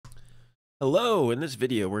Hello, in this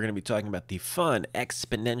video we're going to be talking about the fun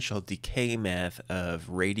exponential decay math of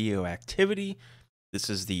radioactivity. This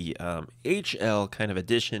is the HL kind of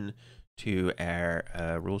addition to our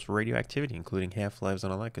rules for radioactivity, including half-lives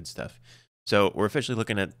and all that good stuff. So we're officially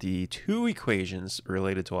looking at the two equations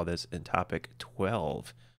related to all this in topic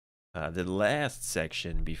 12, the last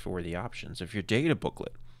section before the options of your data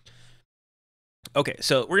booklet. Okay,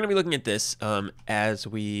 so we're going to be looking at this as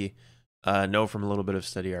we know from a little bit of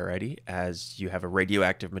study already. As you have a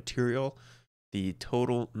radioactive material, the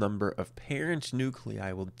total number of parent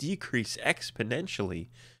nuclei will decrease exponentially,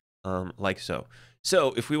 like so.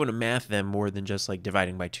 So if we want to math them more than just like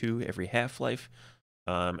dividing by 2 every half-life,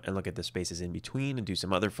 and look at the spaces in between and do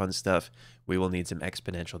some other fun stuff, we will need some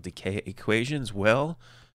exponential decay equations. Well,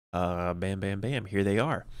 bam, bam, bam, here they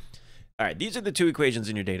are. All right, these are the two equations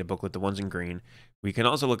in your data booklet, the ones in green. We can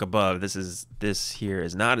also look above. This here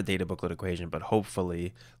is not a data booklet equation, but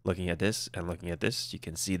hopefully looking at this and looking at this, you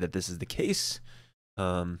can see that this is the case.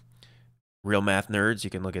 Real math nerds,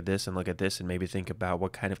 you can look at this and maybe think about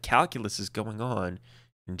what kind of calculus is going on.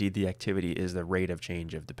 Indeed, the activity is the rate of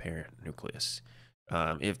change of the parent nucleus,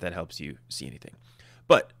 if that helps you see anything.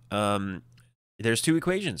 But there's two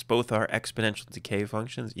equations. Both are exponential decay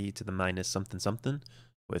functions, e to the minus something something,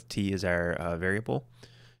 with t as our variable.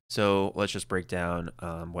 So let's just break down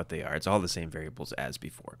what they are. It's all the same variables as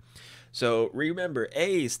before. So remember,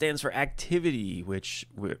 A stands for activity, which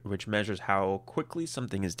measures how quickly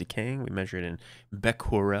something is decaying. We measure it in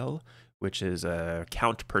becquerel, which is a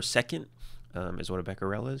count per second, is what a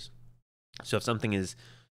becquerel is. So if something is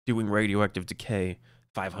doing radioactive decay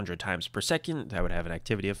 500 times per second, that would have an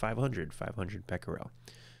activity of 500 becquerel.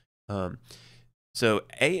 So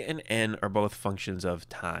A and N are both functions of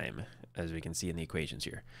time, as we can see in the equations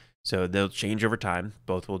here. So they'll change over time.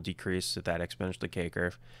 Both will decrease at that exponential decay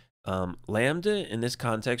curve. Lambda, in this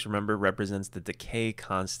context, remember, represents the decay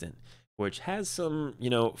constant, which has some,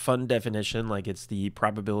 fun definition, like it's the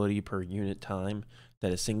probability per unit time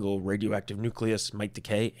that a single radioactive nucleus might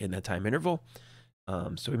decay in that time interval.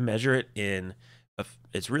 So we measure it in,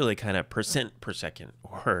 it's really kind of percent per second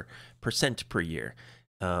or percent per year.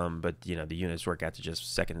 But the units work out to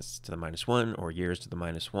just seconds to the -1 or years to the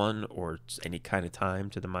 -1 or any kind of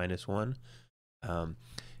time to the -1.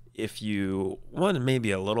 If you want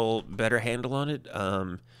maybe a little better handle on it,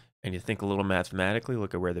 and you think a little mathematically,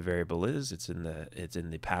 look at where the variable is. It's in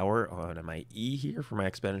the power on my e here for my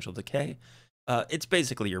exponential decay. It's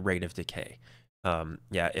basically your rate of decay.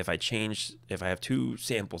 Yeah, if I have two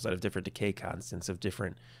samples that have different decay constants of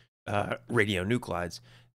different radionuclides,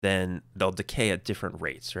 then they'll decay at different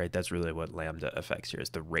rates, right? That's really what lambda affects here, is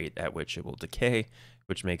the rate at which it will decay,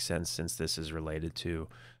 which makes sense since this is related to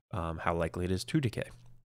how likely it is to decay.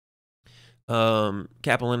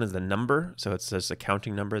 Capital N is the number, so it's just a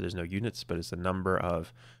counting number. There's no units, but it's the number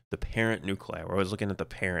of the parent nuclei. We're always looking at the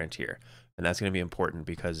parent here, and that's going to be important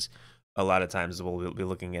because a lot of times we'll be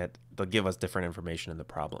looking at, they'll give us different information in the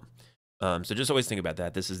problem. So just always think about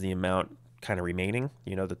that. This is the amount kind of remaining,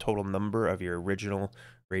 the total number of your original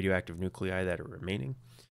radioactive nuclei that are remaining.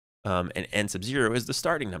 And n sub 0 is the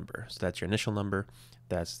starting number. So that's your initial number.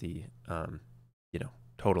 That's the,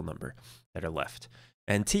 total number that are left.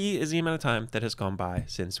 And t is the amount of time that has gone by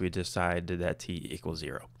since we decided that t equals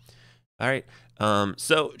 0. All right,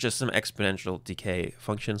 so just some exponential decay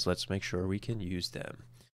functions. Let's make sure we can use them.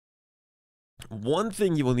 One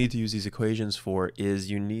thing you will need to use these equations for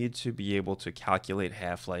is you need to be able to calculate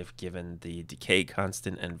half-life given the decay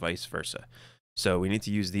constant and vice versa. So we need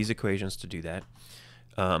to use these equations to do that.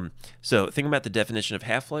 So think about the definition of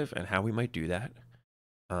half-life and how we might do that.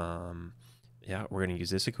 Yeah, we're going to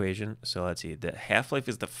use this equation. So let's see. The half-life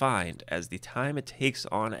is defined as the time it takes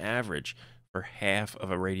on average for half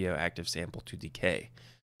of a radioactive sample to decay.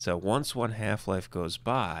 So once one half-life goes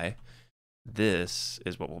by, this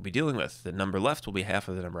is what we'll be dealing with. The number left will be half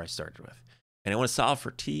of the number I started with. And I want to solve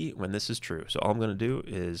for t when this is true. So all I'm going to do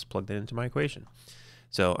is plug that into my equation.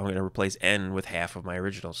 So I'm going to replace n with half of my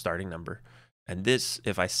original starting number. And this,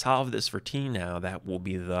 if I solve this for t now, that will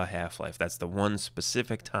be the half-life. That's the one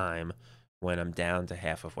specific time when I'm down to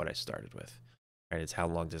half of what I started with. All right, it's how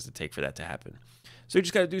long does it take for that to happen. So you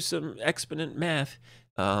just got to do some exponent math.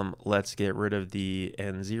 Let's get rid of the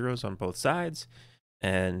n zeros on both sides.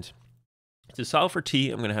 And to solve for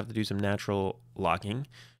t, I'm going to have to do some natural logging.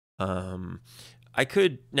 I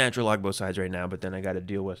could natural log both sides right now, but then I got to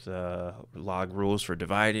deal with log rules for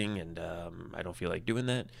dividing, and I don't feel like doing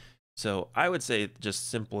that. So I would say just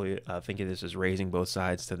simply think of this as raising both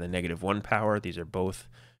sides to the -1 power. These are both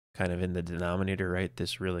kind of in the denominator, right?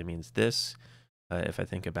 This really means this. If I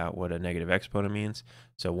think about what a negative exponent means.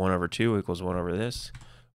 So 1 over 2 equals 1 over this.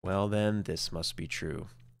 Well, then this must be true,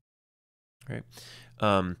 right?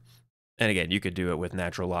 And again, you could do it with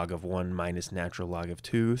natural log of 1 minus natural log of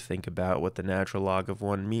 2. Think about what the natural log of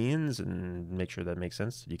 1 means and make sure that makes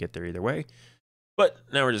sense. You get there either way. But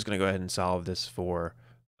now we're just going to go ahead and solve this for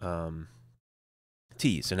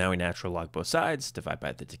t. So now we natural log both sides, divide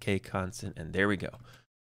by the decay constant, and there we go.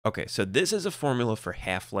 Okay, so this is a formula for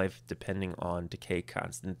half-life depending on decay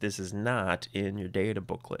constant. This is not in your data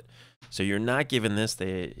booklet. So you're not given this.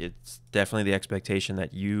 It's definitely the expectation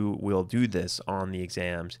that you will do this on the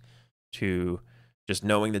exams, to just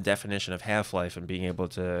knowing the definition of half-life and being able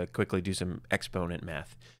to quickly do some exponent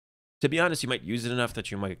math. To be honest, you might use it enough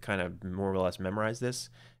that you might kind of more or less memorize this.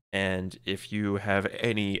 And if you have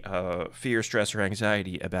any fear, stress, or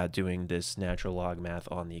anxiety about doing this natural log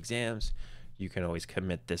math on the exams, you can always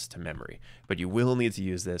commit this to memory. But you will need to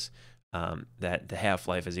use this, that the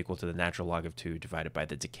half-life is equal to the natural log of 2 divided by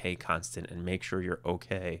the decay constant, and make sure you're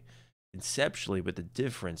okay conceptually with the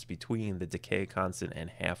difference between the decay constant and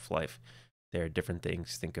half-life. There are different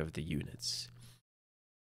things. Think of the units.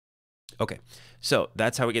 Okay, so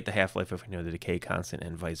that's how we get the half-life if we know the decay constant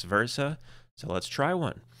and vice versa. So let's try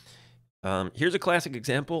one. Here's a classic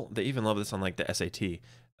example. They even love this on like the SAT,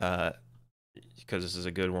 because this is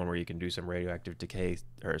a good one where you can do some radioactive decay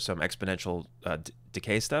or some exponential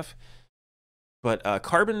decay stuff. But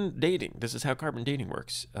carbon dating, this is how carbon dating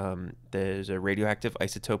works. There's a radioactive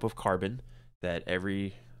isotope of carbon that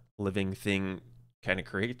every living thing kind of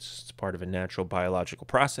creates. It's part of a natural biological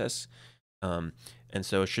process. And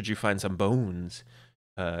so should you find some bones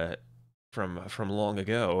from long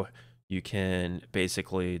ago, you can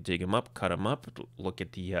basically dig them up, cut them up, look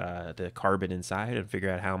at the carbon inside, and figure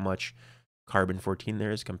out how much carbon-14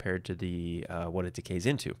 there is compared to the what it decays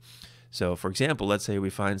into. So, for example, let's say we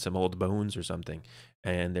find some old bones or something,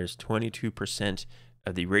 and there's 22%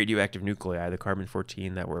 of the radioactive nuclei, the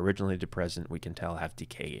carbon-14 that were originally present, we can tell have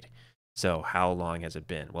decayed. So how long has it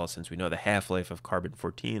been? Well, since we know the half-life of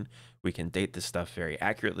carbon-14, we can date this stuff very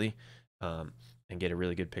accurately and get a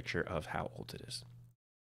really good picture of how old it is.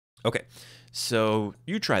 Okay, so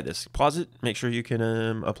you try this. Pause it. Make sure you can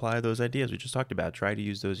apply those ideas we just talked about. Try to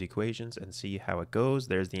use those equations and see how it goes.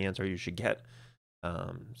 There's the answer you should get.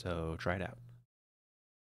 So try it out.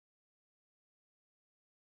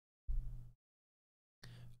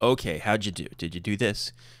 Okay, how'd you do? Did you do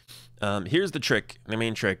this? Here's the trick, the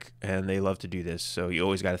main trick, and they love to do this, so you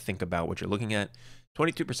always got to think about what you're looking at.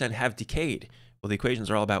 22% have decayed. Well, the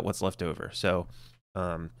equations are all about what's left over, so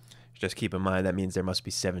just keep in mind that means there must be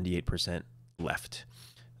 78% left.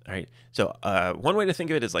 All right, so one way to think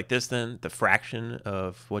of it is like this then. The fraction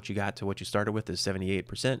of what you got to what you started with is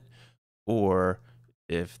 78%, or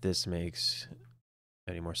if this makes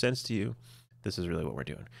any more sense to you, this is really what we're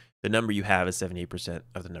doing. The number you have is 78%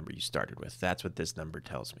 of the number you started with. That's what this number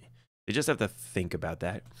tells me. You just have to think about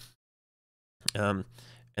that. And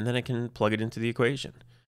then I can plug it into the equation.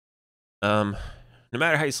 No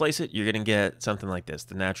matter how you slice it, you're going to get something like this.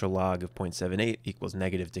 The natural log of 0.78 equals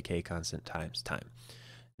negative decay constant times time.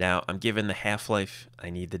 Now, I'm given the half-life. I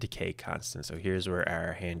need the decay constant. So here's where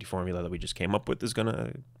our handy formula that we just came up with is going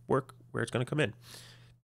to work, where it's going to come in.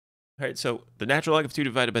 All right, so the natural log of 2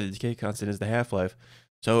 divided by the decay constant is the half-life.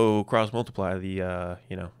 So cross multiply the,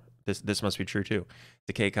 this must be true too.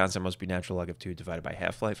 Decay constant must be natural log of 2 divided by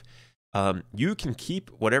half-life. You can keep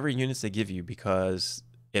whatever units they give you, because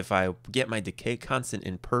if I get my decay constant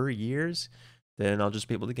in per years, then I'll just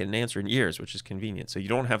be able to get an answer in years, which is convenient. So you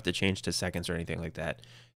don't have to change to seconds or anything like that.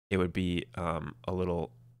 It would be a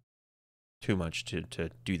little too much to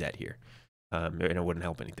do that here, and it wouldn't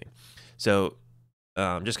help anything. So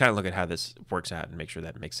just kind of look at how this works out and make sure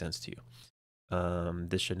that makes sense to you.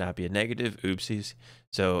 This should not be a negative. Oopsies.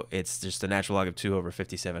 So it's just the natural log of 2 over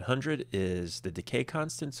 5,700 is the decay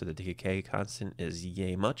constant. So the decay constant is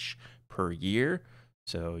yay much per year.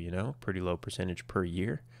 So, pretty low percentage per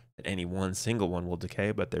year. And any one single one will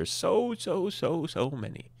decay, but there's so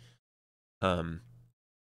many. All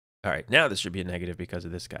right, now this should be a negative because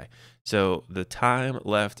of this guy. So the time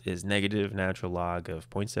left is negative natural log of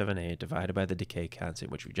 0.78 divided by the decay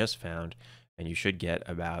constant, which we just found. And you should get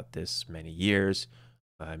about this many years.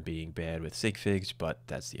 I'm being bad with sig figs, but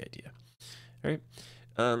that's the idea. All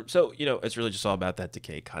right. So, it's really just all about that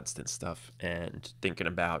decay constant stuff and thinking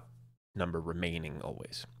about number remaining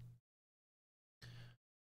always.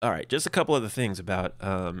 All right, just a couple other things about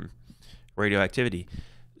radioactivity.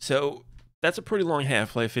 So that's a pretty long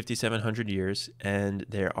half-life, 5,700 years, and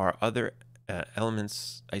there are other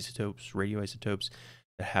elements, isotopes, radioisotopes,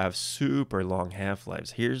 that have super long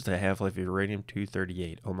half-lives. Here's the half-life of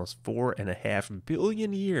uranium-238, almost 4.5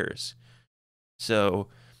 billion years. So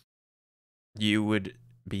you would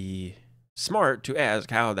be smart to ask,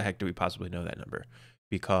 how the heck do we possibly know that number?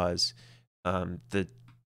 Because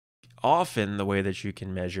often the way that you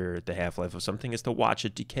can measure the half-life of something is to watch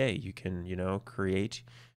it decay. You can, create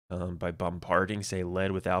by bombarding, say,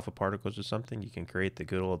 lead with alpha particles or something. You can create the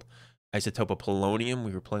good old isotope of polonium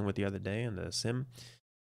we were playing with the other day in the sim.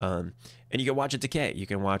 And you can watch it decay. You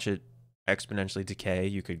can watch it exponentially decay.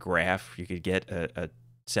 You could get a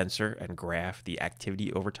sensor and graph the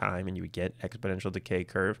activity over time, and you would get exponential decay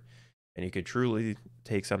curve. And you could truly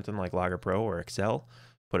take something like Logger Pro or Excel,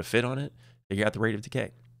 put a fit on it, figure out the rate of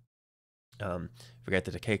decay. Figure out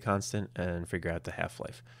the decay constant and figure out the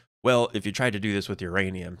half-life. Well, if you tried to do this with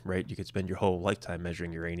uranium, right, you could spend your whole lifetime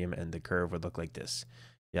measuring uranium and the curve would look like this.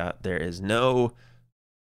 Yeah, there is no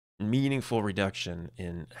meaningful reduction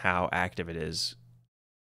in how active it is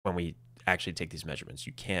when we actually take these measurements.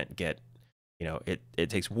 You can't get, it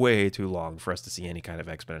takes way too long for us to see any kind of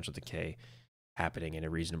exponential decay happening in a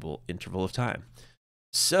reasonable interval of time.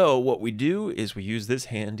 So what we do is we use this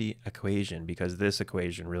handy equation, because this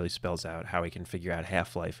equation really spells out how we can figure out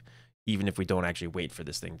half-life, even if we don't actually wait for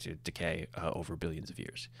this thing to decay over billions of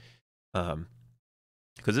years. Because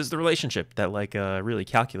this is the relationship that, really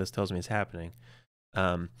calculus tells me is happening.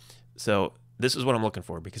 So this is what I'm looking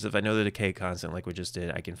for, because if I know the decay constant like we just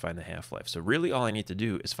did, I can find the half-life. So really all I need to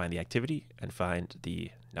do is find the activity and find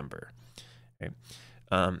the number. Okay?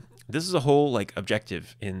 This is a whole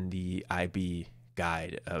objective in the IB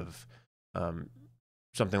guide of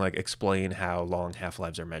something like explain how long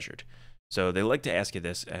half-lives are measured. So they like to ask you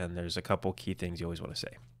this, and there's a couple key things you always want to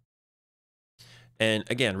say. And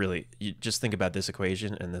again, really, you just think about this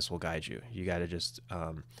equation, and this will guide you. You got to just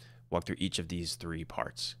walk through each of these three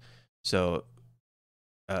parts. So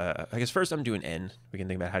I guess first I'm doing N. We can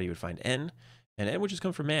think about how you would find N. And N would just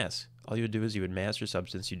come from mass. All you would do is you would mass your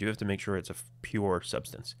substance. You do have to make sure it's a pure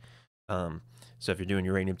substance. So if you're doing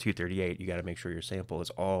uranium-238, you got to make sure your sample is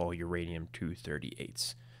all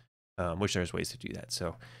uranium-238s, which there's ways to do that.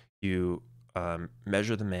 So you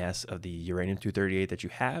measure the mass of the uranium-238 that you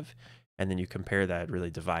have, and then you compare that, really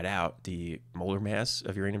divide out the molar mass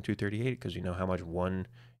of uranium-238, because you know how much one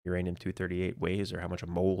uranium-238 weighs, or how much a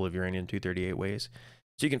mole of uranium-238 weighs.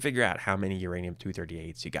 So you can figure out how many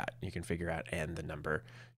uranium-238s you got. You can figure out N, the number,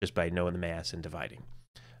 just by knowing the mass and dividing.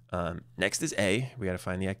 Next is A. We got to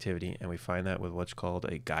find the activity, and we find that with what's called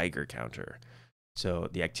a Geiger counter. So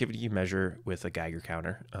the activity you measure with a Geiger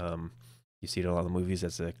counter. You see it in a lot of the movies.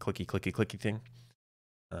 That's a clicky, clicky, clicky thing.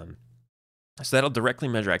 So that'll directly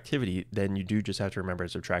measure activity. Then you do just have to remember to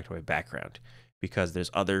subtract away background, because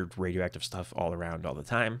there's other radioactive stuff all around all the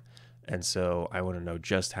time. And so I want to know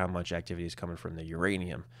just how much activity is coming from the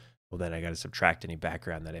uranium. Well, then I got to subtract any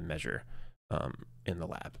background that I measure in the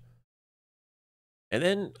lab. And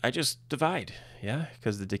then I just divide, yeah,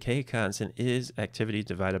 because the decay constant is activity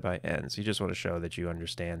divided by N. So you just want to show that you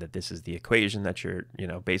understand that this is the equation that you're,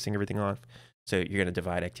 basing everything off. So you're going to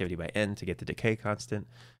divide activity by N to get the decay constant.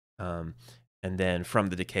 And then from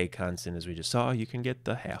the decay constant, as we just saw, you can get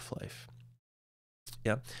the half-life.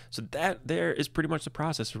 Yeah, so that there is pretty much the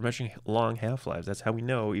process for measuring long half-lives. That's how we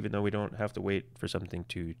know, even though we don't have to wait for something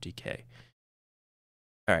to decay.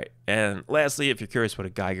 All right, and lastly, if you're curious what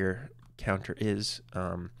a Geiger counter is,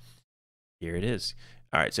 here it is.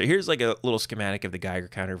 All right, so here's like a little schematic of the Geiger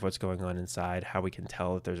counter, of what's going on inside, how we can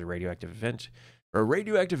tell if there's a radioactive event. Or a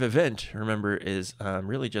radioactive event, remember, is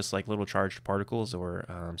really just like little charged particles,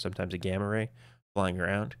 or sometimes a gamma ray flying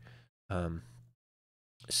around.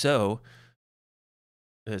 So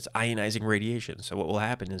it's ionizing radiation. So what will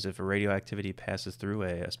happen is if a radioactivity passes through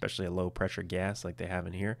especially a low pressure gas like they have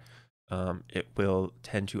in here, it will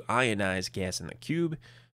tend to ionize gas in the cube,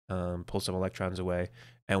 pull some electrons away.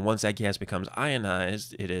 And once that gas becomes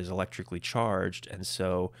ionized, it is electrically charged. And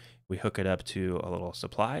so we hook it up to a little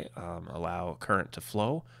supply, allow current to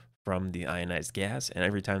flow from the ionized gas. And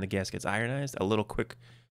every time the gas gets ionized, a little quick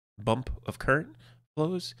bump of current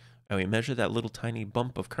flows. And we measure that little tiny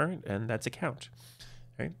bump of current, and that's a count.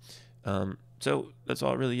 Right? So that's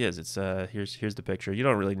all it really is. It's here's the picture. You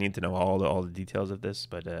don't really need to know all the details of this,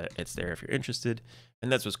 but it's there if you're interested. And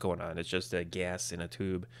that's what's going on. It's just a gas in a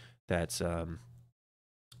tube that's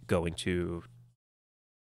going to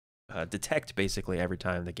detect basically every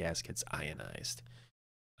time the gas gets ionized.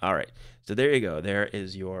 All right, so there you go. There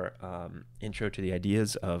is your intro to the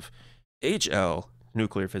ideas of AHL,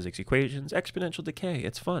 nuclear physics equations, exponential decay.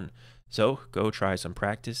 It's fun. So go try some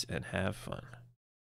practice and have fun.